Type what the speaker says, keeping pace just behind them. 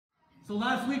So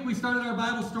last week we started our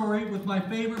Bible story with my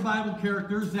favorite Bible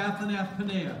character,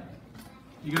 Zaphanath-Paneah.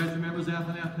 You guys remember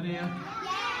Zaphanath-Paneah?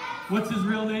 Yes. What's his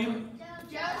real name?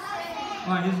 Joseph.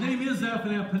 All right, his name is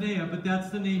Zaphanath-Paneah, but that's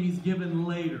the name he's given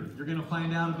later. You're going to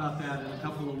find out about that in a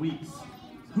couple of weeks.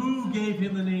 Who gave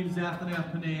him the name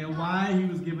Zaphanath-Paneah, why he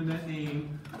was given that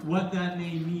name, what that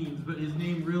name means, but his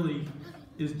name really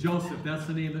is Joseph. That's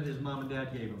the name that his mom and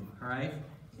dad gave him, all right?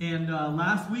 And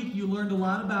last week you learned a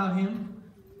lot about him,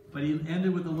 but he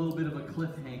ended with a little bit of a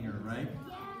cliffhanger, right?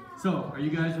 Yeah. So, are you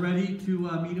guys ready to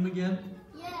meet him again?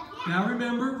 Yeah. Now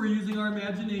remember, we're using our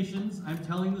imaginations. I'm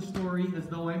telling the story as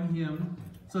though I'm him.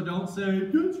 So don't say,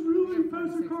 that's really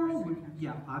Pastor Karl.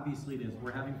 Yeah, obviously it is.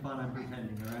 We're having fun. I'm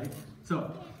pretending, all right?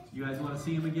 So, you guys want to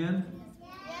see him again? Yeah.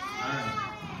 All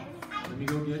right. Let me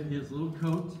go get his little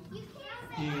coat.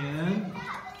 And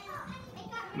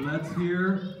let's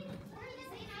hear.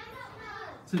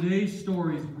 Today's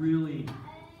story is really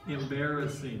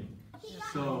embarrassing.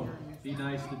 So, be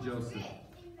nice to Joseph.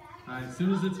 All right, as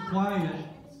soon as it's quiet,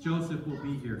 Joseph will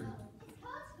be here.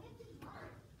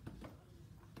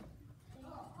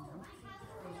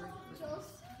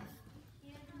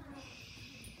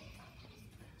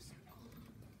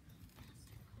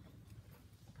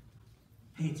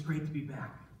 Hey, it's great to be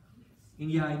back.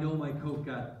 And yeah, I know my coat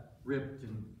got ripped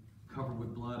and covered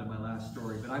with blood in my last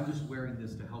story, but I'm just wearing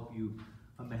this to help you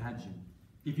imagine.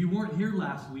 If you weren't here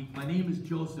last week, my name is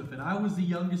Joseph, and I was the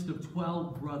youngest of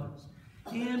 12 brothers.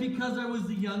 And because I was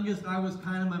the youngest, I was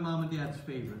kind of my mom and dad's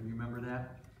favorite. You remember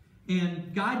that?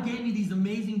 And God gave me these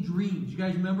amazing dreams. You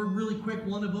guys remember really quick?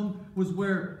 One of them was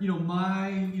where,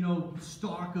 my,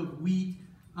 stalk of wheat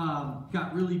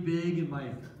got really big, and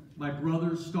my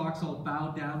brother's stalks all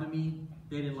bowed down to me.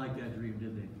 They didn't like that dream,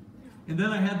 did they? And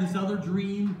then I had this other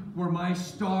dream where my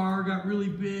star got really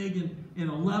big, and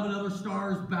 11 other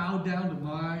stars bowed down to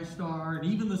my star, and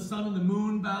even the sun and the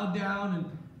moon bowed down, and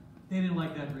they didn't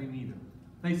like that dream either.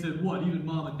 They said, what, even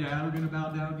mom and dad are going to bow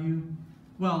down to you?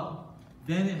 Well,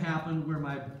 then it happened where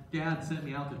my dad sent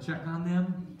me out to check on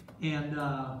them, and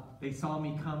they saw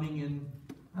me coming, and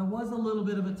I was a little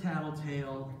bit of a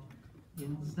tattletale,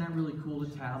 and it's not really cool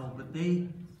to tattle, but they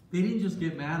didn't just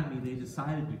get mad at me, they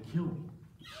decided to kill me.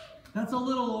 That's a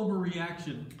little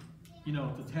overreaction,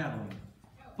 to tattling.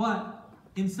 But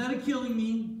instead of killing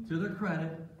me, to their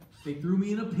credit, they threw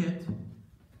me in a pit,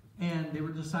 and they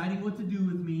were deciding what to do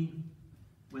with me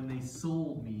when they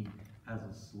sold me as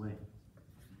a slave.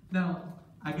 Now,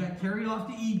 I got carried off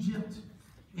to Egypt,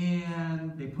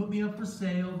 and they put me up for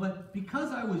sale, but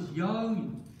because I was young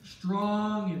and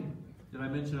strong, and did I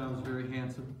mention I was very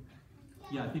handsome?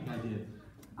 Yeah, I think I did.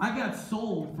 I got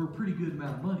sold for a pretty good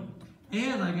amount of money.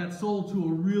 And I got sold to a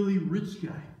really rich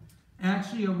guy.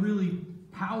 Actually, a really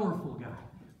powerful guy.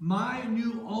 My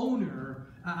new owner,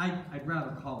 I'd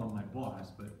rather call him my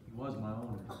boss, but he was my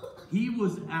owner. He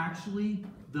was actually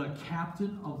the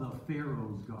captain of the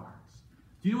Pharaoh's guards.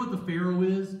 Do you know what the Pharaoh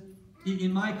is?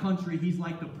 In my country, he's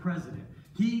like the president.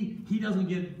 He doesn't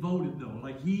get voted, though.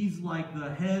 Like, he's like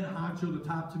the head honcho, the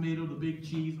top tomato, the big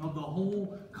cheese of the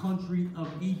whole country of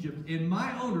Egypt. And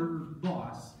my owner,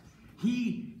 boss,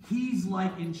 he's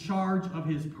like in charge of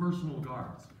his personal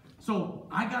guards. So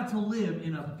I got to live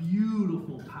in a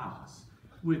beautiful palace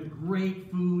with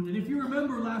great food. And if you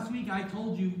remember last week, I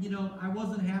told you, I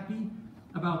wasn't happy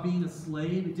about being a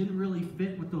slave. It didn't really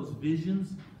fit with those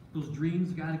visions, those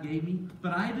dreams God gave me.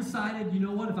 But I decided, you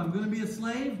know what, if I'm going to be a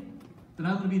slave, then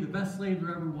I'm going to be the best slave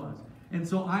there ever was. And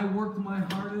so I worked my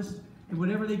hardest, and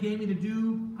whatever they gave me to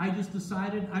do, I just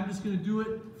decided I'm just going to do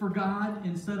it for God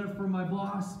instead of for my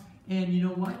boss. And you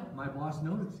know what? My boss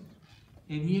noticed.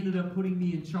 And he ended up putting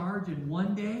me in charge. And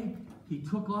one day, he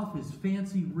took off his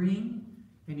fancy ring,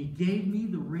 and he gave me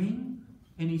the ring.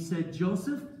 And he said,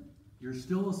 Joseph, you're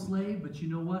still a slave, but you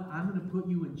know what? I'm going to put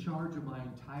you in charge of my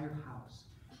entire house.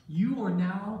 You are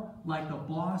now like the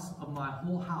boss of my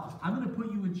whole house. I'm going to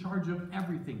put you in charge of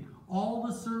everything. All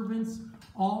the servants,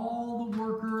 all the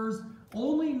workers,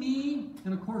 only me,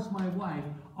 and of course my wife,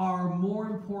 are more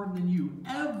important than you.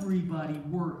 Everybody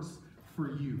works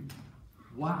for you.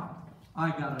 Wow.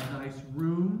 I got a nice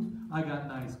room. I got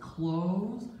nice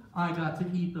clothes. I got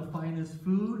to eat the finest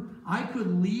food. I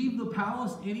could leave the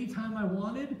palace anytime I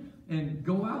wanted and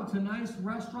go out to nice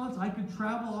restaurants. I could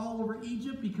travel all over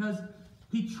Egypt because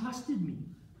he trusted me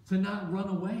to not run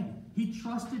away. He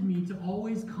trusted me to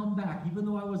always come back. Even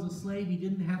though I was a slave, he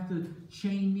didn't have to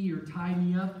chain me or tie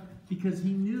me up because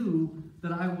he knew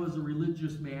that I was a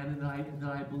religious man and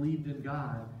that I believed in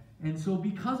God. And so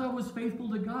because I was faithful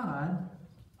to God,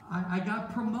 I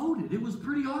got promoted. It was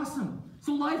pretty awesome.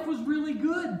 So life was really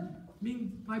good. I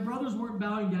mean, my brothers weren't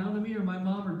bowing down to me, or my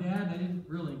mom or dad. I didn't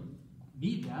really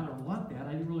need that or want that.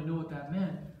 I didn't really know what that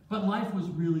meant. But life was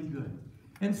really good.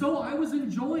 And so I was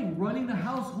enjoying running the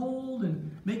household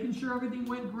and making sure everything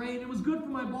went great. It was good for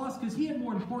my boss because he had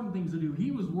more important things to do.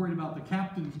 He was worried about the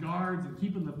captain's guards and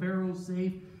keeping the pharaohs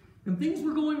safe. And things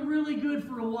were going really good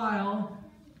for a while.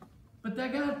 But I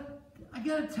got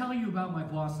to tell you about my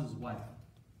boss's wife,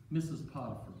 Mrs.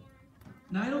 Potiphar.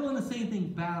 Now, I don't want to say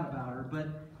anything bad about her, but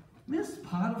Miss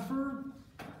Potiphar,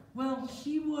 well,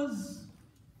 she was,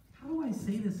 how do I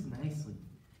say this nicely?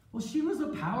 Well, she was a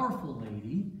powerful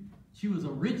lady. She was a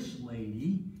rich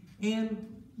lady.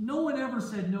 And no one ever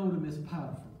said no to Miss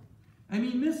Potiphar. I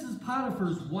mean, Mrs.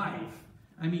 Potiphar's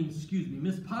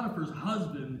Miss Potiphar's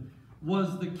husband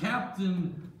was the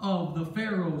captain of the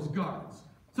Pharaoh's guards.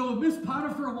 So if Miss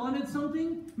Potiphar wanted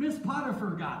something, Miss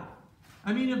Potiphar got it.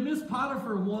 I mean, if Miss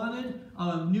Potiphar wanted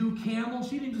a new camel,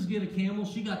 she didn't just get a camel,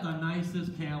 she got the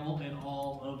nicest camel in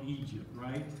all of Egypt,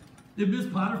 right? If Miss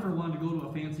Potiphar wanted to go to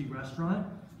a fancy restaurant,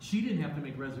 she didn't have to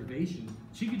make reservations.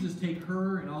 She could just take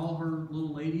her and all her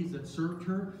little ladies that served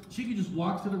her. She could just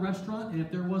walk to the restaurant, and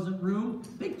if there wasn't room,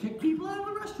 they'd kick people out of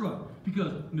the restaurant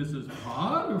because Mrs.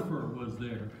 Potiphar was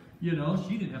there. You know,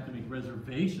 she didn't have to make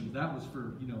reservations. That was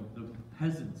for, you know, the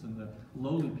peasants and the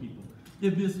lowly people.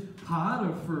 If Miss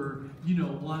Potiphar, you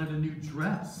know, wanted a new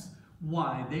dress,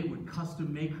 why, they would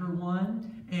custom make her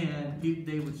one, and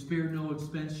they would spare no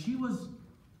expense. She was,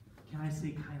 can I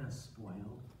say, kind of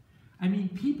spoiled. I mean,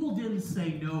 people didn't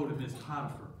say no to Miss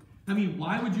Potiphar. I mean,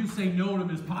 why would you say no to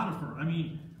Miss Potiphar? I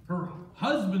mean, her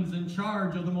husband's in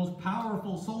charge of the most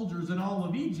powerful soldiers in all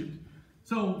of Egypt.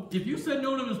 So if you said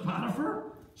no to Miss Potiphar,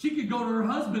 she could go to her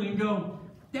husband and go,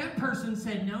 that person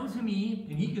said no to me,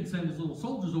 and he could send his little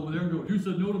soldiers over there and go, you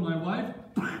said no to my wife?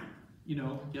 You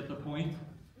know, get the point?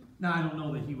 Now, I don't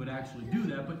know that he would actually do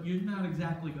that, but you're not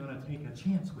exactly going to take a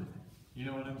chance with it. You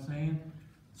know what I'm saying?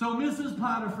 So Mrs.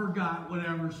 Potiphar got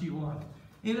whatever she wanted.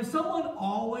 And if someone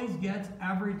always gets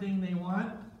everything they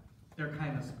want, they're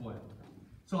kind of spoiled.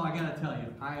 So I got to tell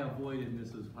you, I avoided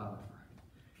Mrs. Potiphar.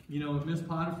 You know, if Miss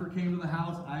Potiphar came to the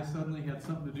house, I suddenly had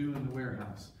something to do in the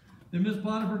warehouse. Then Miss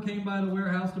Potiphar came by the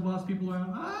warehouse to boss people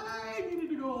around. I needed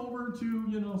to go over to,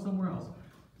 you know, somewhere else.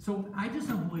 So I just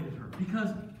avoided her because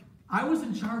I was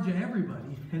in charge of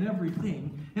everybody and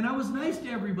everything. And I was nice to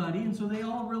everybody, and so they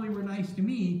all really were nice to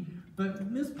me. But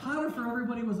Miss Potiphar,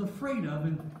 everybody was afraid of,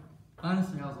 and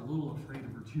honestly, I was a little afraid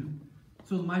of her too.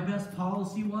 So my best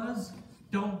policy was,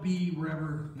 don't be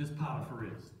wherever Miss Potiphar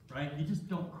is, right? You just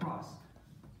don't cross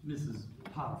Mrs.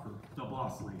 Potiphar, the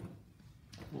boss lady.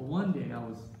 Well, one day I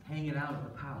was hanging out at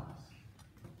the palace,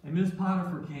 and Miss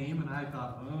Potiphar came, and I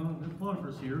thought, oh, Miss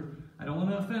Potiphar's here. I don't want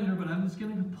to offend her, but I'm just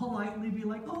going to politely be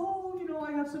like, oh, you know,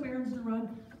 I have some errands to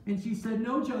run. And she said,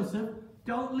 no, Joseph,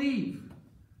 don't leave.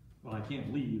 Well, I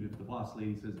can't leave if the boss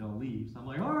lady says don't leave. So I'm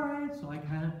like, all right. So I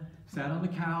kind of sat on the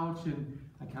couch, and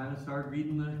I kind of started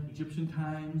reading the Egyptian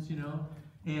Times, you know.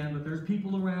 But there's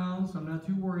people around, so I'm not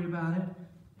too worried about it.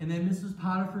 And then Mrs.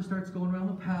 Potiphar starts going around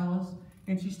the palace,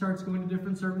 and she starts going to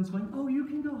different servants going, oh, you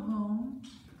can go home.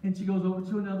 And she goes over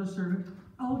to another servant,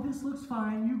 oh, this looks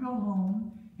fine, you go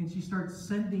home. And she starts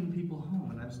sending people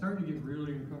home, and I'm starting to get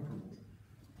really uncomfortable.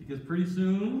 Because pretty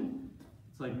soon,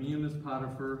 it's like me and Miss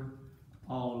Potiphar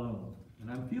all alone.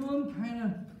 And I'm feeling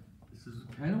this is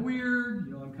kind of weird,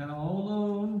 you know, I'm kind of all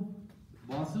alone,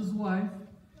 boss's wife.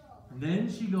 And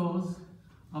then she goes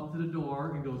up to the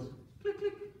door and goes, click,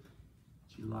 click.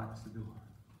 She locks the door.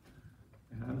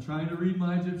 And I'm trying to read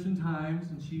my Egyptian Times,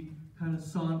 and she kind of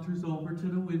saunters over to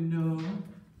the window.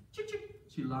 Chick, chick.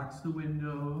 She locks the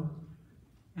window.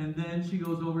 And then she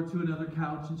goes over to another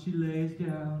couch, and she lays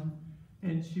down,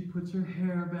 and she puts her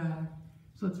hair back,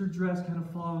 so lets her dress kind of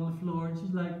fall on the floor, and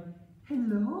she's like,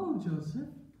 hello, Joseph.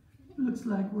 Looks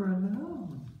like we're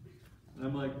alone. And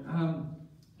I'm like,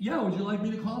 yeah, would you like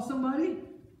me to call somebody?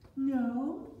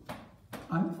 No.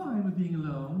 I'm fine with being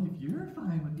alone, if you're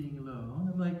fine with being alone.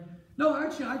 I'm like, no,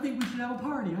 actually, I think we should have a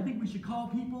party. I think we should call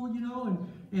people, you know,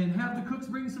 and have the cooks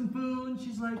bring some food. And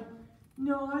she's like,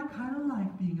 no, I kind of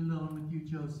like being alone with you,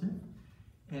 Joseph.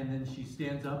 And then she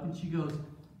stands up and she goes,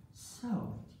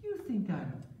 so, do you think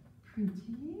I'm pretty?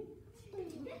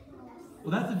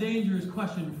 Well, that's a dangerous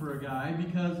question for a guy,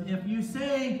 because if you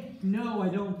say, no, I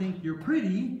don't think you're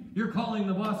pretty, you're calling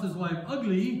the boss's wife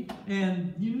ugly,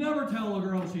 and you never tell a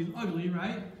girl she's ugly,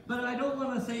 right? But I don't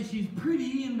want to say she's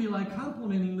pretty and be like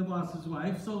complimenting the boss's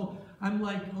wife, so I'm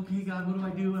like, okay, God, what do I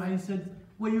do? And I said,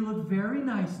 well, you look very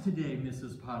nice today,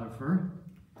 Mrs. Potiphar.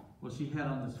 Well, she had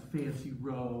on this fancy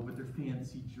robe with her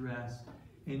fancy dress,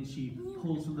 and she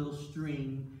pulls a little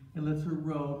string and lets her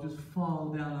robe just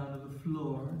fall down onto the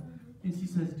floor. And she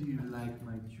says, do you like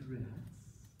my dress?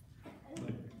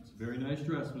 Like, it's very nice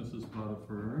dress, Mrs.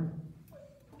 Potiphar.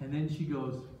 And then she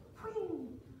goes, "Fwing,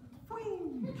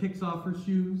 fwing," kicks off her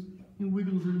shoes and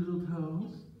wiggles her little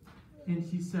toes. And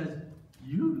she says,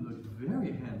 "You look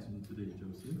very handsome today,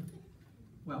 Joseph."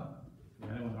 Well, I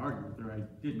didn't want to argue with her. I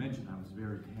did mention I was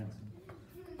very handsome.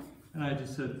 And I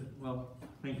just said, "Well,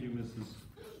 thank you, Mrs.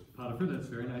 Potiphar. That's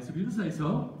very nice of you to say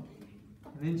so."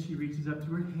 And then she reaches up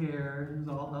to her hair, and it's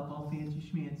all up, all fancy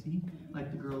schmancy,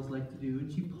 like the girls like to do.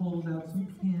 And she pulls out some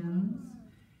pins,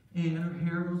 and her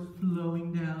hair goes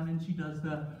flowing down, and she does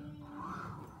the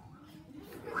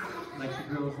like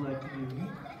the girls like to do.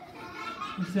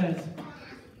 She says,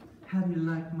 "How do you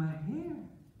like my hair?"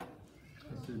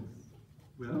 I said,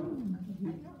 "Well,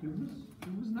 it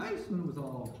was nice when it was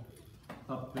all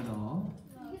up and all."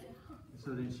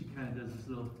 So then she kind of does this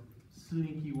little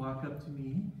slinky walk up to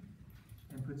me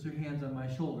and puts her hands on my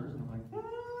shoulders, and I'm like,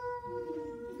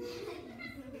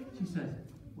 she says,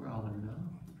 "We're all alone.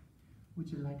 Would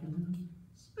you like a little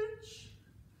smooch?"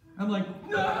 I'm like,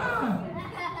 "No!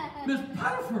 Miss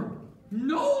Potiphar,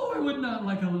 no, I would not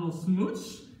like a little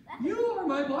smooch. You are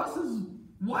my boss's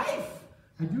wife.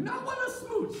 I do not want a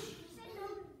smooch."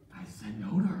 I said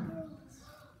no to her.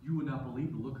 You would not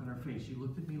believe the look on her face. She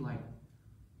looked at me like,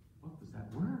 "What was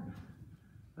that word?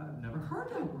 I've never heard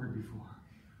that word before."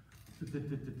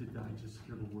 Did I just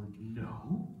hear the word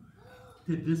no?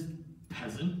 Did this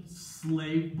peasant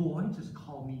slave boy just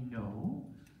call me no?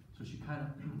 So she kind of,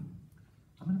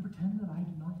 I'm going to pretend that I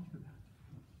did not hear that.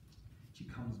 She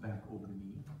comes back over to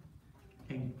me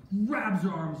and grabs her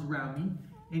arms around me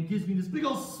and gives me this big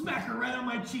old smacker right on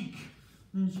my cheek.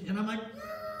 And I'm like,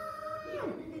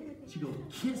 she goes,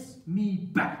 "Kiss me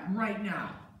back right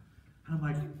now." And I'm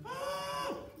like,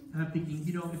 and I'm thinking,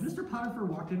 you know, if Mr. Potiphar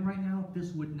walked in right now,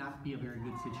 this would not be a very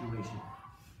good situation.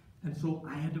 And so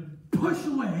I had to push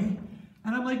away,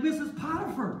 and I'm like, "Mrs.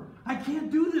 Potiphar, I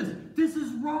can't do this. This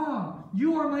is wrong.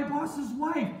 You are my boss's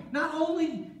wife. Not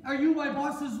only are you my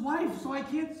boss's wife, so I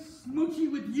can't smoochy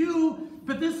with you,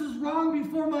 but this is wrong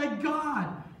before my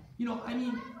God." You know, I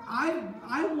mean,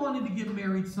 I wanted to get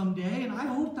married someday, and I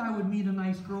hoped I would meet a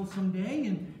nice girl someday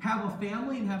and have a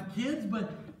family and have kids,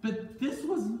 but this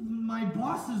was my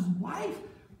boss's wife.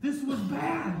 This was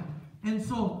bad. And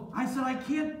so I said, "I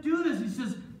can't do this." He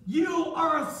says, "You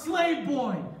are a slave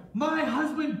boy. My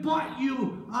husband bought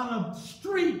you on a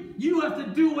street. You have to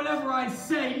do whatever I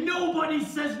say. Nobody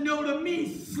says no to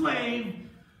me, slave."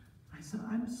 I said,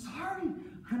 I'm sorry,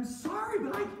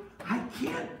 but I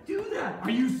can't do that." "Are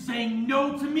you saying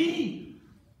no to me?"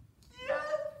 "Yes."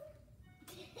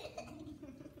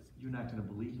 You're not going to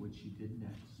believe what she did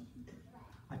next.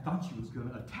 I thought she was going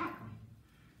to attack me,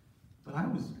 but I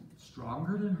was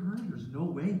stronger than her. There's no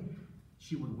way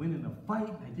she would win in a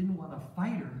fight. I didn't want to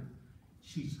fight her.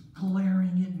 She's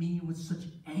glaring at me with such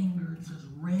anger and such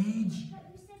rage.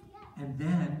 And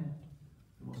then,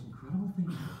 the most incredible thing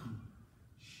happened.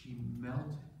 She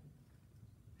melted.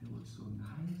 It looked so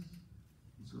nice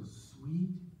and so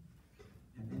sweet.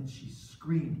 And then she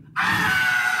screamed,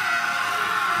 "Ah!"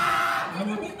 I'm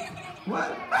like,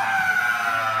 "What?"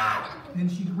 "Ah!" And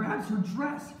she grabs her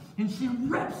dress and she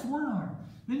rips one arm.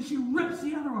 Then she rips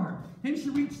the other arm. Then she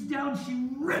reaches down, she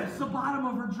rips the bottom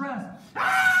of her dress.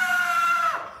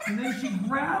 "Ah!" And then she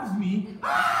grabs me,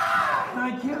 "Ah!" And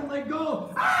I can't let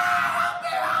go. "Ah! Help me,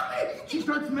 help me!" She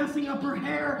starts messing up her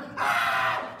hair.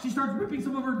 "Ah!" She starts ripping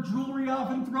some of her jewelry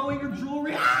off and throwing her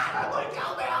jewelry. "Ah!" I'm like,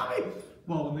 "Help me, help me!"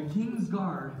 Well, when the king's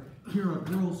guard hear a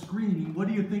girl screaming, what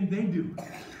do you think they do?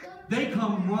 They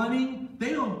come running.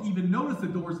 They don't even notice the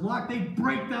door's locked. They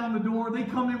break down the door. They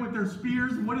come in with their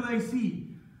spears. And what do they see?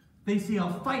 They see a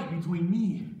fight between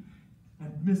me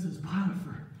and Mrs.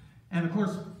 Potiphar. And of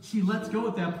course, she lets go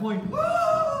at that point.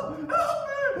 "Oh, help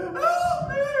me! Help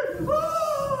me!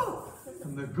 Oh!"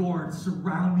 And the guards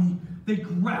surround me. They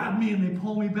grab me and they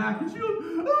pull me back. And she goes,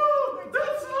 "Oh,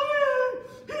 that's Lion!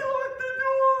 He locked the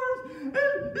doors! And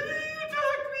he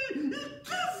attacked me! He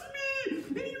kissed me!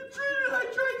 And I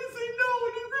tried to say no,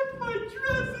 and he ripped my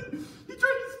dress, and he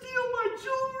tried to steal my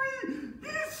jewelry!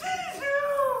 He sees you!"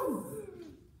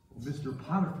 Well, Mr.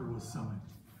 Potiphar was summoned,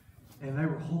 and they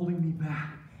were holding me back.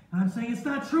 And I'm saying, "It's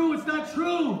not true, it's not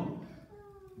true!"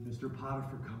 And Mr.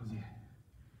 Potiphar comes in,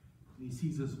 and he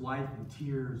sees his wife in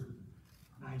tears,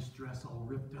 nice dress all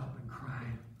ripped up and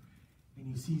crying. And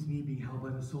he sees me being held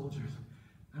by the soldiers.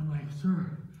 I'm like,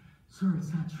 Sir,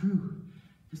 it's not true.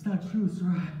 It's not true,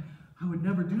 sir. I would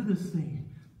never do this thing.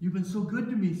 You've been so good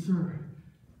to me, sir."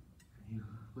 And he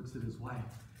looks at his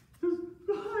wife. He says,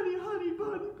 "Honey, honey,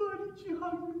 buddy, buddy." She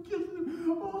hugs him, kisses him.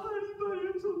 "Oh, honey, buddy,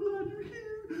 I'm so glad you're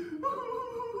here."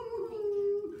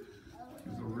 He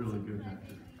was a really good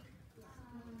actor.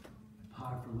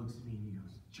 Potiphar looks at me and he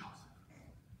goes, Joseph,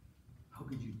 how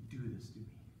could you do this to me?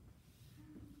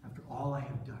 After all I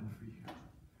have done for you,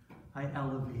 I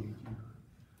elevated you.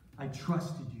 I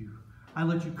trusted you. I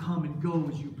let you come and go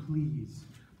as you please.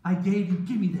 I gave you,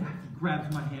 give me that. He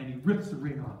grabs my hand, he rips the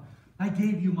ring off. I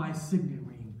gave you my signet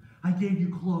ring. I gave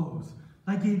you clothes.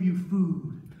 I gave you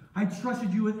food. I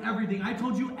trusted you with everything. I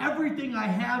told you everything I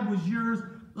had was yours.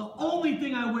 The only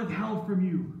thing I withheld from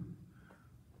you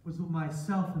was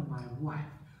myself and my wife.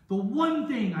 The one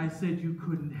thing I said you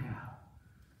couldn't have,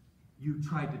 you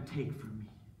tried to take from me.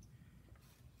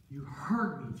 You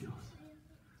hurt me, Joseph.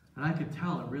 And I could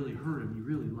tell it really hurt him. He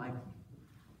really liked me.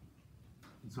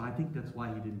 And so I think that's why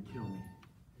he didn't kill me.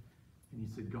 And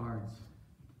he said, guards,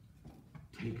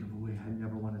 take him away. I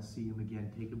never want to see him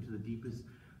again. Take him to the deepest,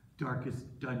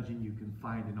 darkest dungeon you can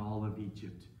find in all of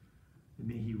Egypt. And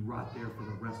may he rot there for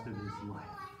the rest of his life.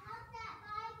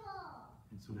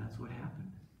 And so that's what happened.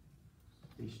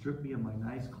 They stripped me of my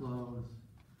nice clothes,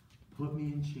 put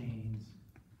me in chains,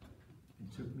 and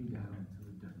took me down into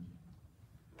the dungeon.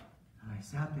 And I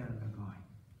sat there and I'm going,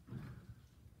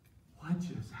 what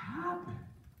just happened?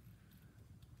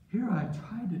 Here I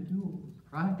tried to do what was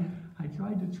right. I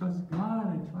tried to trust God.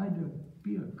 I tried to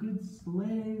be a good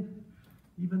slave,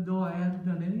 even though I hadn't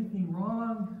done anything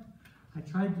wrong. I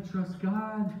tried to trust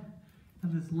God.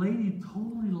 And this lady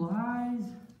totally lies.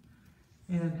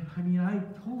 And I mean, I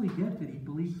totally get that he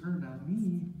believes her, not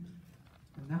me.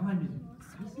 And now I'm in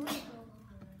prison?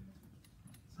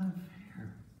 It's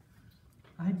unfair.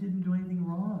 I didn't do anything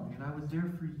wrong, and I was there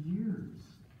for years.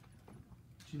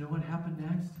 But you know what happened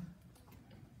next?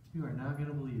 You are not going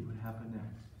to believe what happened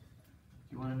next.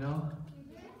 Do you want to know?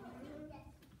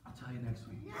 I'll tell you next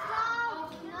week.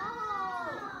 No!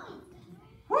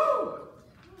 Woo!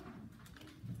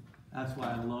 That's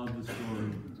why I love the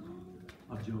story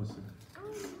of Joseph.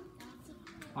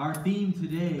 Our theme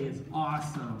today is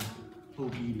awesome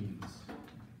obedience.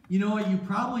 You know what? You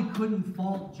probably couldn't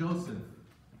fault Joseph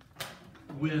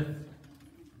with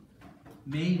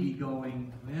maybe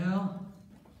going, well,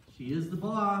 she is the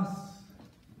boss.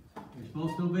 You're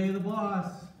supposed to obey the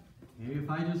boss. Maybe if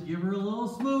I just give her a little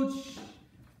smooch,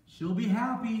 she'll be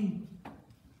happy.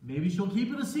 Maybe she'll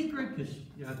keep it a secret because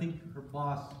I think her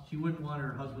boss, she wouldn't want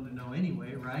her husband to know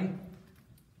anyway, right?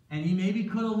 And he maybe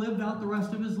could have lived out the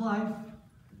rest of his life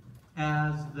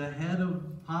as the head of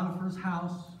Potiphar's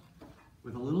house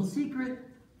with a little secret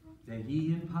that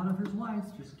he and Potiphar's wife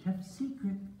just kept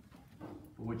secret.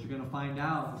 But what you're going to find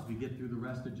out as we get through the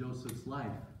rest of Joseph's life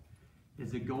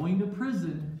is that going to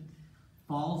prison,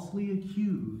 falsely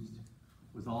accused,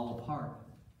 was all a part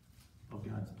of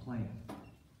God's plan.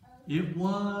 It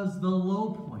was the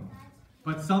low point.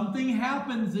 But something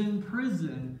happens in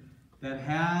prison that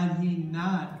had he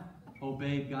not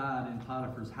obeyed God in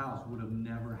Potiphar's house would have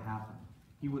never happened.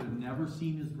 He would have never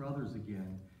seen his brothers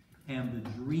again. And the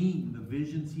dream, the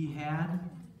visions he had,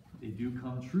 they do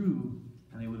come true,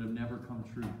 and they would have never come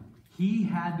true. He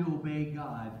had to obey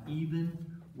God even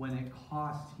when it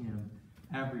cost him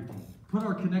everything. Put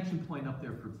our connection point up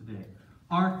there for today.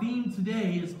 Our theme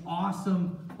today is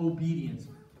awesome obedience.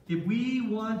 If we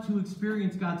want to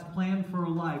experience God's plan for our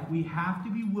life, we have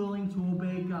to be willing to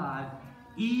obey God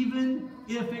even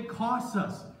if it costs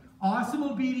us. Awesome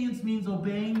obedience means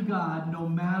obeying God no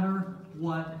matter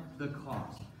what the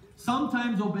cost.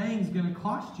 Sometimes obeying is going to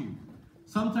cost you.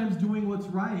 Sometimes doing what's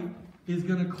right is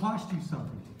going to cost you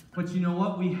something. But you know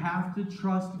what? We have to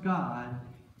trust God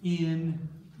in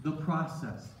the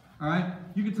process. All right?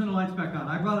 You can turn the lights back on.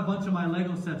 I brought a bunch of my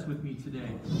Lego sets with me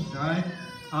today. All right?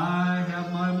 I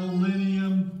have my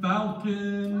Millennium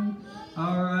Falcon.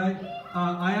 All right?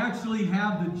 I actually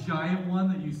have the giant one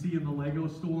that you see in the Lego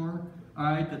store. All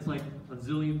right? That's like a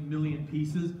zillion million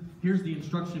pieces. Here's the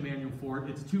instruction manual for it.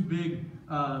 It's too big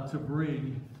to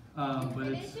bring,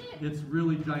 but it's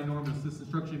really ginormous. This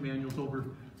instruction manual is over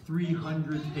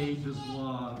 300 pages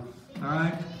long. All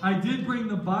right? I did bring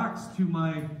the box to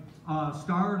my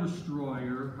Star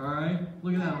Destroyer. All right?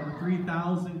 Look at that, over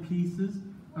 3,000 pieces.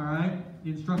 All right? The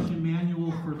instruction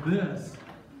manual for this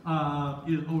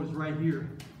is right here.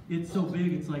 It's so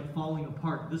big, it's like falling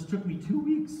apart. This took me 2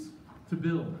 weeks to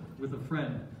build with a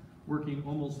friend, working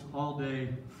almost all day,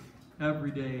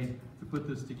 every day to put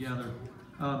this together.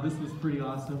 This was pretty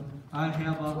awesome. I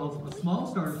have a small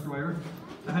Star Destroyer.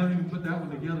 I haven't even put that one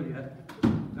together yet.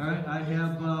 All right, I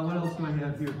have, what else do I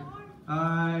have here?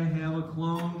 I have a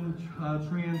clone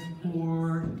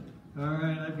transport. All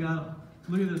right, I've got,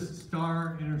 look at this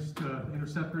Star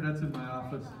Interceptor, that's in my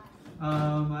office.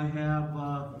 I have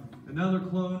another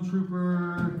clone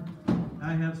trooper.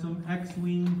 I have some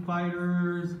X-Wing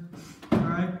fighters. All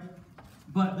right,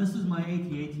 but this is my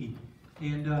AT-AT.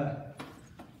 And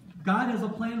God has a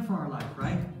plan for our life,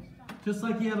 right? Just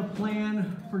like he had a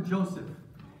plan for Joseph.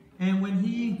 And when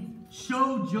he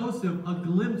showed Joseph a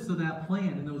glimpse of that plan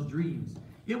in those dreams,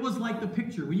 it was like the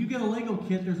picture. When you get a Lego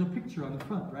kit, there's a picture on the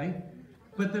front, right?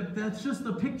 But that's just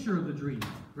the picture of the dream,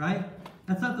 right?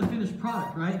 That's not the finished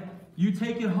product, right? You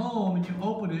take it home and you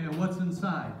open it, and what's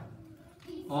inside?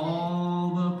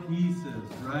 All the pieces,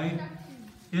 right?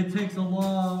 It takes a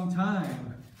long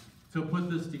time to put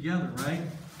this together, right?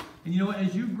 And you know,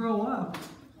 as you grow up,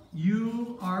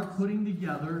 you are putting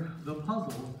together the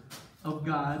puzzle of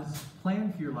God's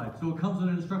plan for your life. So it comes with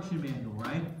an instruction manual,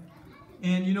 right?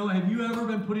 And you know, have you ever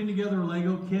been putting together a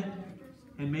Lego kit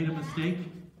and made a mistake?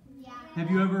 Yeah. Have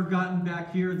you ever gotten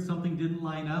back here and something didn't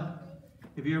line up?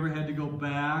 Have you ever had to go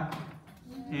back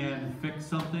and fix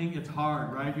something? It's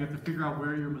hard, right? You have to figure out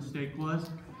where your mistake was.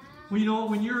 Well, you know,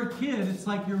 when you're a kid, it's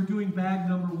like you're doing bag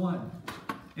number 1.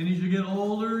 And as you get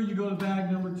older, you go to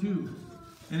bag number 2.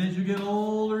 And as you get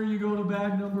older, you go to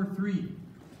bag number 3.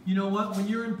 You know what? When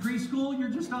you're in preschool, you're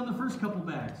just on the first couple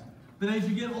bags. But as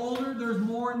you get older, there's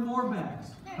more and more bags,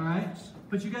 all right?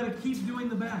 But you got to keep doing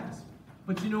the bags.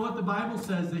 But you know what? The Bible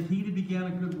says that he that began a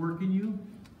good work in you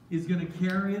is going to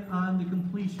carry it on to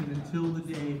completion until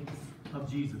the day of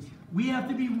Jesus. We have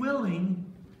to be willing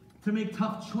to make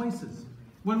tough choices.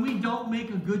 When we don't make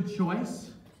a good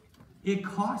choice, it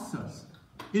costs us.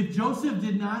 If Joseph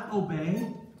did not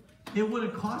obey, it would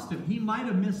have cost him. He might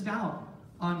have missed out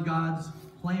on God's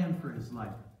plan for his life.